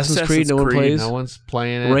now... Assassin's Creed, no one plays. No one's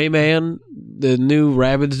playing it. Rayman, the new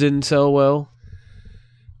Rabbids didn't sell well.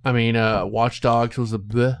 I mean, Watch Dogs was a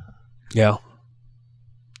bleh. Yeah.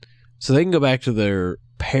 So they can go back to their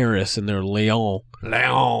Paris and their Lyon.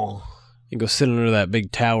 And go sit under that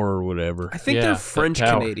big tower or whatever. I think they're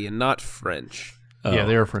French-Canadian, not French. Oh. Yeah,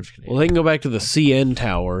 they're French-Canadian. Well, they can go back to the CN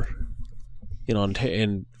Tower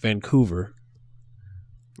in Vancouver.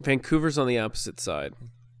 Vancouver's on the opposite side.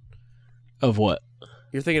 Of what?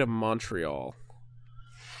 You're thinking of Montreal.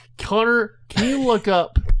 Connor, can you look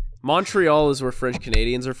up? Montreal is where French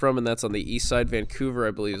Canadians are from, and that's on the east side. Vancouver,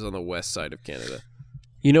 I believe, is on the west side of Canada.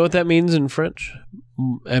 You know what that means in French?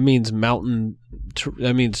 That means mountain.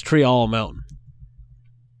 That means Trial Mountain.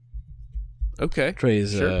 Okay.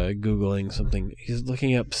 Trey's sure. Googling something. He's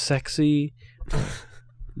looking up sexy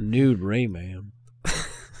nude Rayman.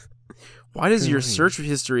 Why does your search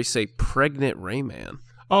history say pregnant Rayman?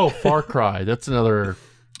 Oh, Far Cry. That's another.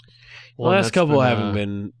 The last couple haven't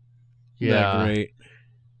been that great.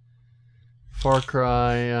 Far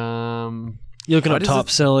Cry. You looking up top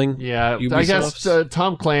selling? Yeah, Ubisofts? I guess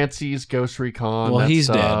Tom Clancy's Ghost Recon. Well, he's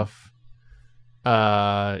stuff.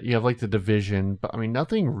 Dead. You have like The Division, but I mean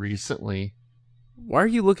nothing recently. Why are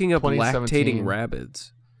you looking up 2017. lactating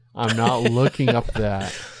rabbits? I'm not looking up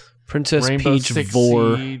that. Princess Rainbow Peach Six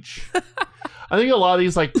Vor. Siege. I think a lot of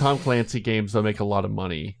these like Tom Clancy games they'll make a lot of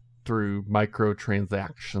money through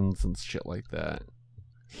microtransactions and shit like that.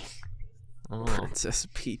 Oh. Princess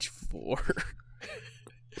Peach 4.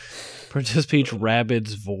 Princess Peach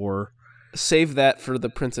Rabbids Vor. Save that for the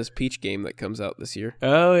Princess Peach game that comes out this year.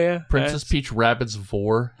 Oh, yeah. Princess Peach Rabbids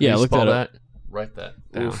Vor. Yeah, look that up. Write that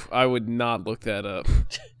down. Oof, I would not look that up.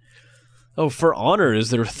 Oh, For Honor is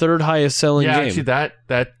their third highest selling game. Actually,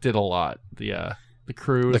 that did a lot. The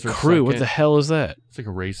Crew is The Crew, second. what the hell is that? It's like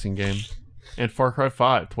a racing game. And Far Cry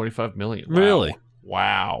 5, 25 million. Wow. Really?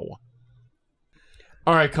 Wow.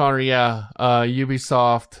 All right, Connor, yeah.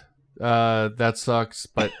 Ubisoft, that sucks,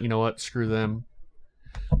 but you know what? Screw them.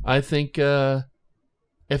 I think if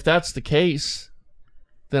that's the case,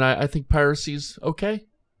 then I think piracy's okay.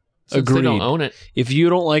 Since Agreed. They don't own it. If you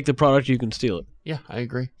don't like the product, you can steal it. Yeah, I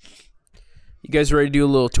agree. You guys ready to do a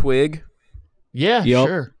little twig? Yeah, Yep.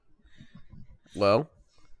 sure. Well,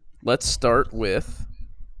 let's start with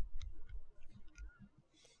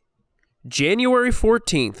January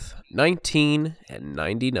 14th,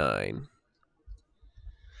 1999.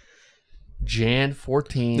 Jan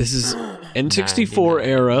 14th. This is N64 99.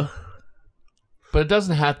 era. But it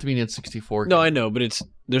doesn't have to be an N64 game. No, I know, but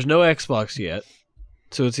there's no Xbox yet.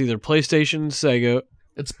 So it's either PlayStation, Sega.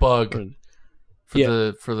 It's Bug Or, for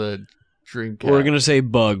the Dreamcast. We're going to say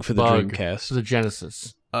Bug for the Bug Dreamcast. for the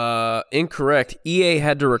Genesis. Incorrect. EA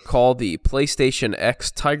had to recall the PlayStation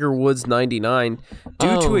X Tiger Woods 99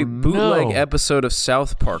 due to a bootleg episode of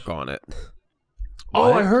South Park on it.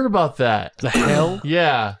 Oh, I heard about that. The hell?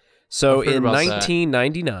 Yeah. So I've heard in about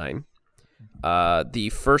 1999, the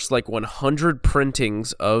first 100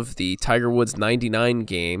 printings of the Tiger Woods 99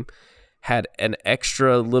 game had an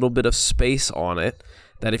extra little bit of space on it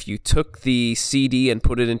that if you took the CD and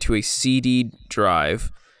put it into a CD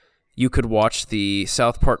drive, you could watch the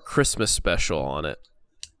South Park Christmas special on it.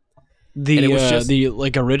 The it was just, the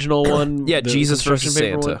original one? Yeah, the Jesus versus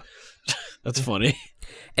construction paper Santa. one? That's funny.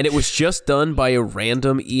 And it was just done by a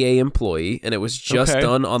random EA employee, and it was just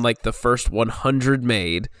done on the first 100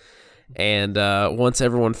 made. And once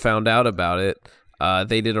everyone found out about it,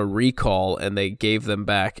 they did a recall, and they gave them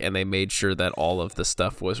back, and they made sure that all of the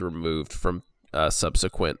stuff was removed from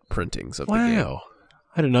subsequent printings of the game. Wow.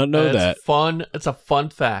 I did not know that. Fun. It's a fun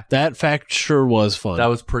fact. That fact sure was fun. That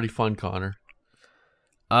was pretty fun, Connor.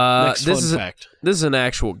 Next fun fact. This is an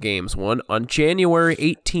actual games one. On January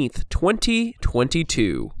 18th,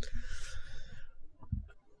 2022.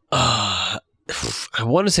 I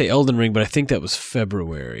want to say Elden Ring, but I think that was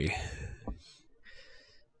February.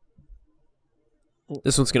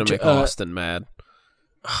 This one's going to make Austin mad.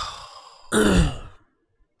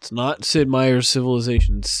 It's not Sid Meier's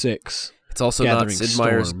Civilization 6. It's also Gathering not Sid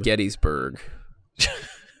Meier's Storm. Gettysburg.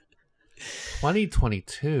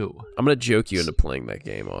 2022. I'm going to joke you into playing that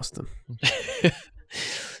game, Austin.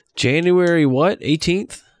 January what?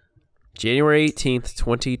 18th? January 18th,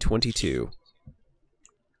 2022.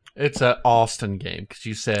 It's an Austin game because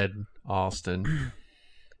you said Austin.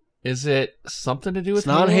 Is it something to do with It's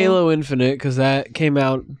not Halo Infinite because that came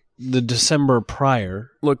out the December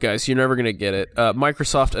prior. Look, guys, you're never going to get it.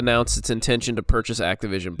 Microsoft announced its intention to purchase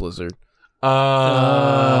Activision Blizzard.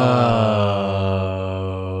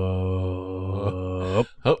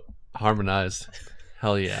 Harmonized.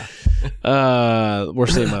 Hell yeah.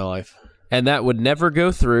 Worst day of my life. And that would never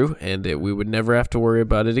go through, and we would never have to worry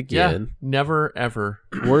about it again. Yeah, never, ever.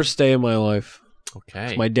 Worst day of my life.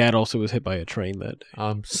 Okay. My dad also was hit by a train that day.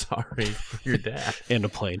 I'm sorry for your dad. And a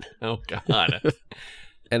plane. Oh, God.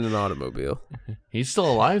 And an automobile. He's still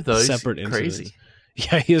alive, though. Separate He's incidents. crazy.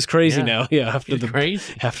 Yeah, he is crazy Yeah. now. Yeah, after He's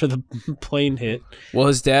crazy. after the plane hit. Well,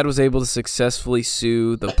 his dad was able to successfully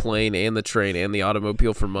sue the plane and the train and the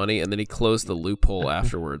automobile for money, and then he closed the loophole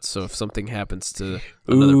afterwards. So if something happens to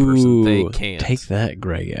another person, they can't. Take that,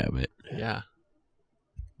 Greg Abbott. Yeah.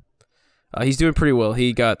 He's doing pretty well.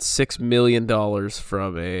 He got $6 million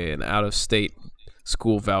from an out-of-state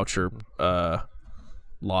school voucher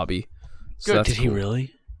lobby. So Good. Did he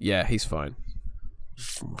really? Yeah, he's fine.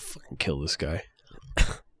 Fucking kill this guy.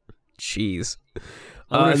 Jeez.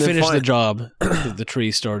 I'm going to finish the job that the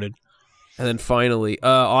tree started. And then finally,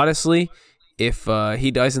 honestly, if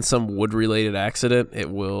he dies in some wood-related accident, it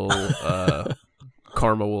will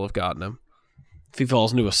karma will have gotten him. If he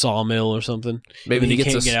falls into a sawmill or something, Maybe he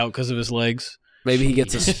can't get out because of his legs. Maybe he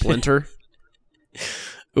gets a splinter.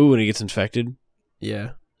 Ooh, and he gets infected. Yeah.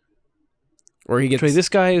 Or he gets. Trey, this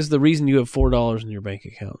guy is the reason you have $4 in your bank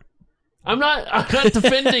account. I'm not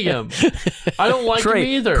defending him. I don't like Trey, him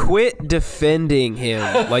either. Quit defending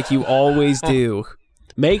him like you always do.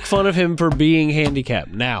 Make fun of him for being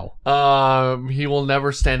handicapped now. He will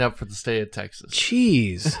never stand up for the state of Texas.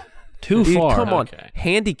 Jeez. Too Dude, far. come on. Okay.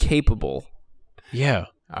 Handy-capable. Yeah.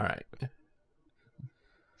 All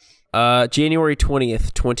right. January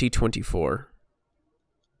 20th, 2024.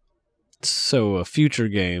 So a future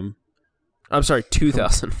game. I'm sorry,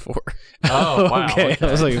 2004. Oh, wow. Okay.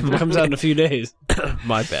 I was like, it comes out in a few days.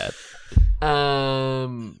 My bad.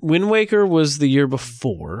 Wind Waker was the year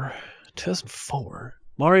before. 2004.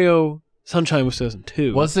 Mario Sunshine was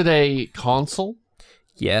 2002. Was it a console?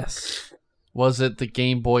 Yes. Was it the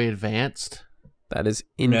Game Boy Advanced? That is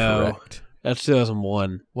incorrect. That's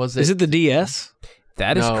 2001. Was it? Is it the DS?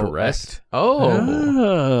 That is No, correct.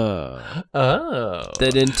 Oh. The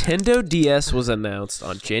Nintendo DS was announced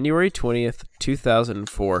on January 20th,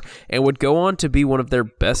 2004, and would go on to be one of their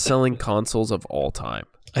best-selling consoles of all time.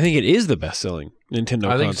 I think it is the best-selling Nintendo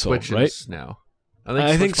I think console, Switch right? is now.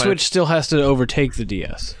 I think Switch still has to overtake the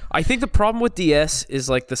DS. I think the problem with DS is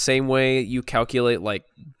like the same way you calculate like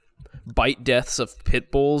bite deaths of pit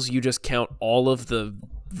bulls. You just count all of the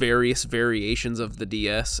various variations of the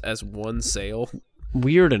DS as one sale.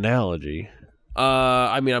 Weird analogy.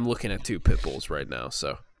 I mean, I'm looking at 2 pit bulls right now,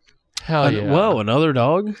 so. Hell yeah. Whoa, another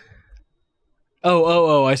dog?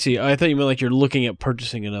 Oh, I see. I thought you meant like you're looking at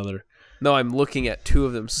purchasing another. No, I'm looking at 2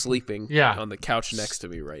 of them sleeping Yeah. on the couch next to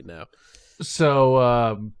me right now.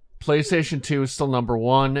 So, PlayStation 2 is still number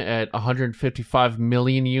 1 at 155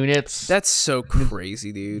 million units. That's so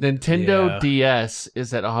crazy, dude. Nintendo Yeah. DS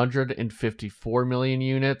is at 154 million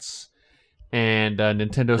units. And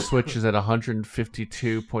Nintendo Switch is at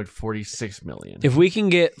 152.46 million. If we can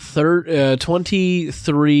get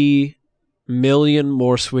 23 million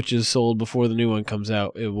more Switches sold before the new one comes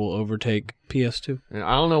out, it will overtake PS2. And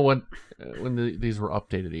I don't know when these were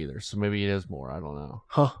updated either, so maybe it is more. I don't know.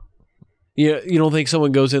 Huh. Yeah, you don't think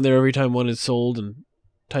someone goes in there every time one is sold and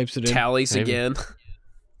types it in? Tallies Maybe. again.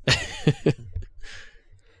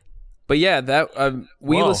 But yeah, that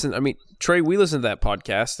we Whoa. listened. I mean, Trey, we listened to that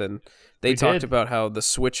podcast, and they We talked did. about how the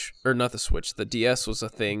Switch, or not the Switch, the DS was a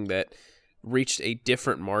thing that reached a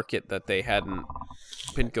different market that they hadn't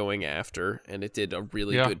been going after, and it did a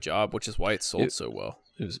really Yeah. good job, which is why it sold so well.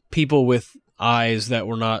 It was people with eyes that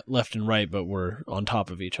were not left and right, but were on top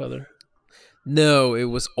of each other. No, it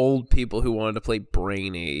was old people who wanted to play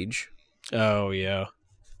Brain Age. Oh, yeah.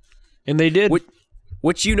 And they did.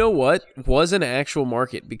 Which, you know what, was an actual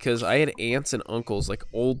market, because I had aunts and uncles, like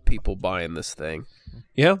old people, buying this thing.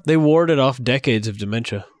 Yeah, they warded off decades of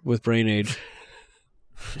dementia with Brain Age.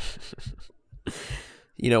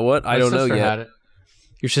 You know what? I don't know sister yet. Had it.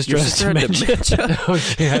 Your sister Your has sister had dementia. dementia. Oh,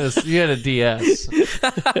 she had a DS.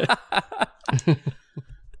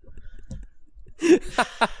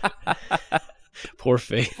 Poor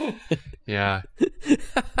Faith. Yeah.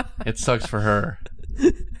 It sucks for her.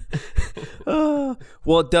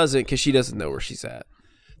 Well, it doesn't, because she doesn't know where she's at.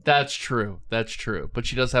 That's true. That's true. But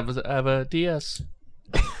she does have a DS.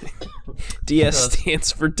 DS does.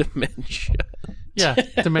 stands for dementia. Yeah,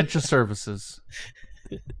 dementia services.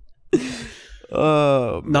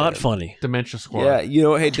 Oh, Not funny. Dementia squad. yeah. You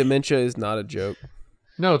know, hey, dementia is not a joke.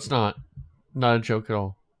 No, it's not. Not a joke at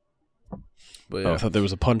all. But Oh, I yeah. thought there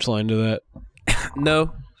was a punchline to that.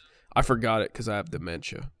 No, I forgot it because I have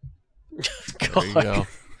dementia. There you go.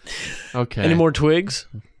 Okay. Any more twigs?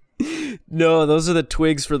 No, those are the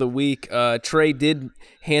twigs for the week. Trey did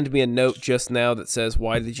hand me a note just now that says,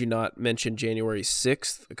 "Why did you not mention January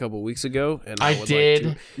 6th a couple weeks ago?" And I would did.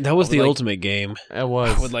 Like That was I would the like- ultimate game. It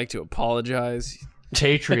was. I would like to apologize.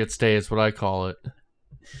 Patriots Day is what I call it.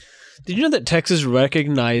 Did you know that Texas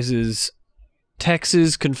recognizes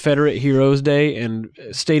Texas Confederate Heroes Day and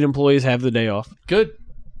state employees have the day off? Good.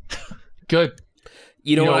 Good.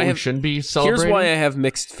 You know what? I we have. shouldn't be Here's celebrating. why I have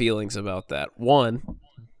mixed feelings about that. One,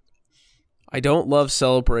 I don't love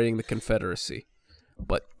celebrating the Confederacy,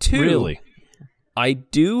 but 2, Really? I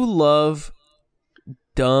do love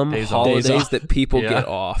dumb Days off. holidays Days off. that people Yeah. get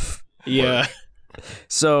off. Yeah.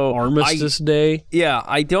 So Armistice Day. Yeah,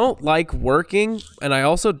 I don't like working, and I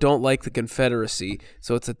also don't like the Confederacy.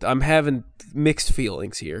 So I'm having mixed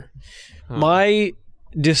feelings here. My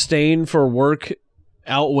disdain for work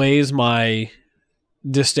outweighs my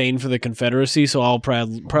disdain for the Confederacy, so I'll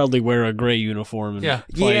proudly wear a gray uniform. And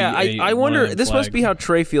I wonder. This must be how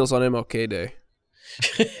Trey feels on MLK Day.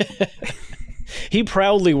 He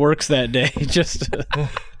proudly works that day.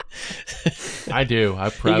 I do. I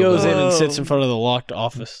He proudly. goes in and sits in front of the locked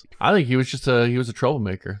office. I think he was a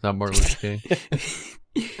troublemaker. That Martin Luther King.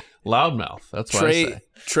 Loudmouth. That's what I say.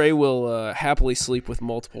 Trey will happily sleep with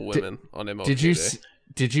multiple women on MLK Day.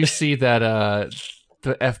 Did you see that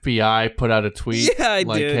the FBI put out a tweet? Yeah, I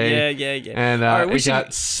did. Hey, Yeah. And it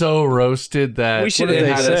got so roasted that What did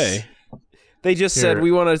they say? They just said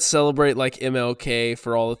we want to celebrate like MLK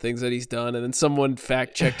for all the things that he's done, and then someone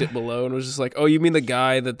fact checked it below and was just like, "Oh, you mean the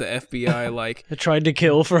guy that the FBI like tried to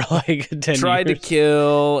kill for like 10 tried years? to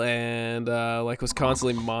kill and like was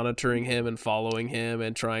constantly monitoring him and following him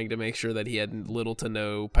and trying to make sure that he had little to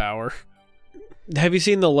no power." Have you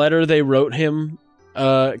seen the letter they wrote him,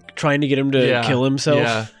 trying to get him to kill himself?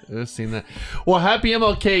 Yeah, I've seen that. Well, happy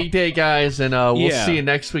MLK Day, guys, and we'll see you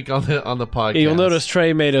next week on the podcast. You'll notice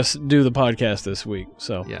Trey made us do the podcast this week.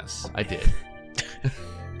 So yes, I did.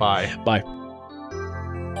 Bye. Bye.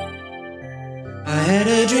 I had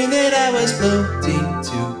a dream that I was floating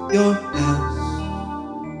to your house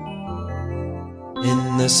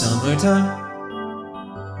in the summertime.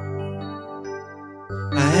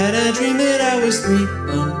 I had a dream that I was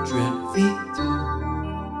 300 feet tall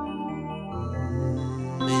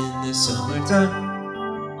in the summertime.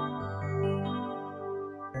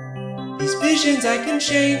 These visions, I can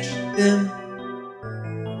change them,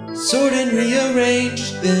 sort and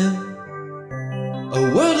rearrange them. A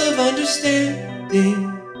world of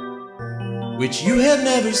understanding, which you have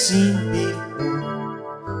never seen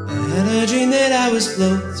before. I had a dream that I was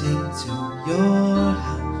floating to your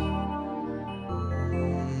house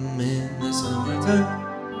in the summertime.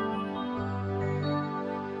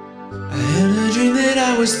 I had a dream that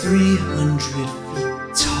I was 300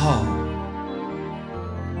 feet tall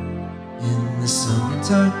in the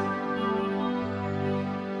summertime.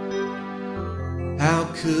 How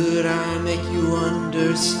could I make you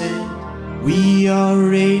understand? We are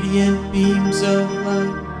radiant beams of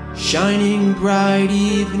light, shining bright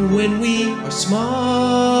even when we are small.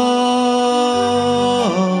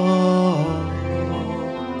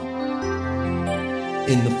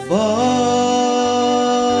 In the fall,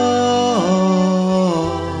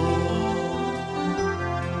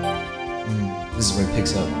 this is where it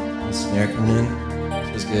picks up. The snare coming in.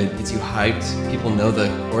 Feels good, gets you hyped. People know the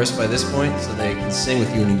chorus by this point, so they can sing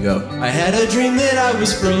with you when you go. I had a dream that I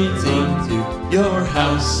was floating to your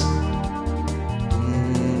house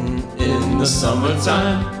in the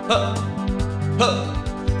summertime. Huh. Huh.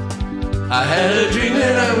 I had a dream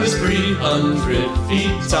that I was 300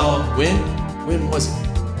 feet tall. When was it?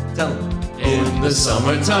 Tell them. In the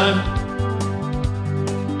summertime.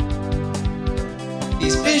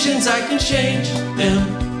 These visions, I can change them,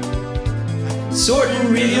 sort and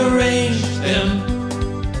rearrange them.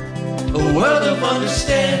 A world of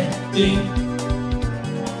understanding,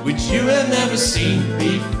 which you have never seen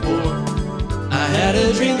before. I had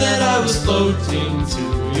a dream that I was floating to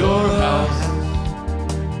your house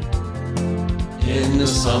in the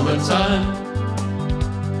summertime.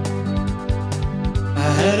 I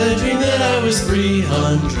had a dream that I was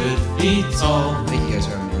 300 feet tall. I think you guys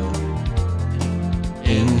are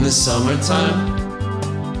in the summertime.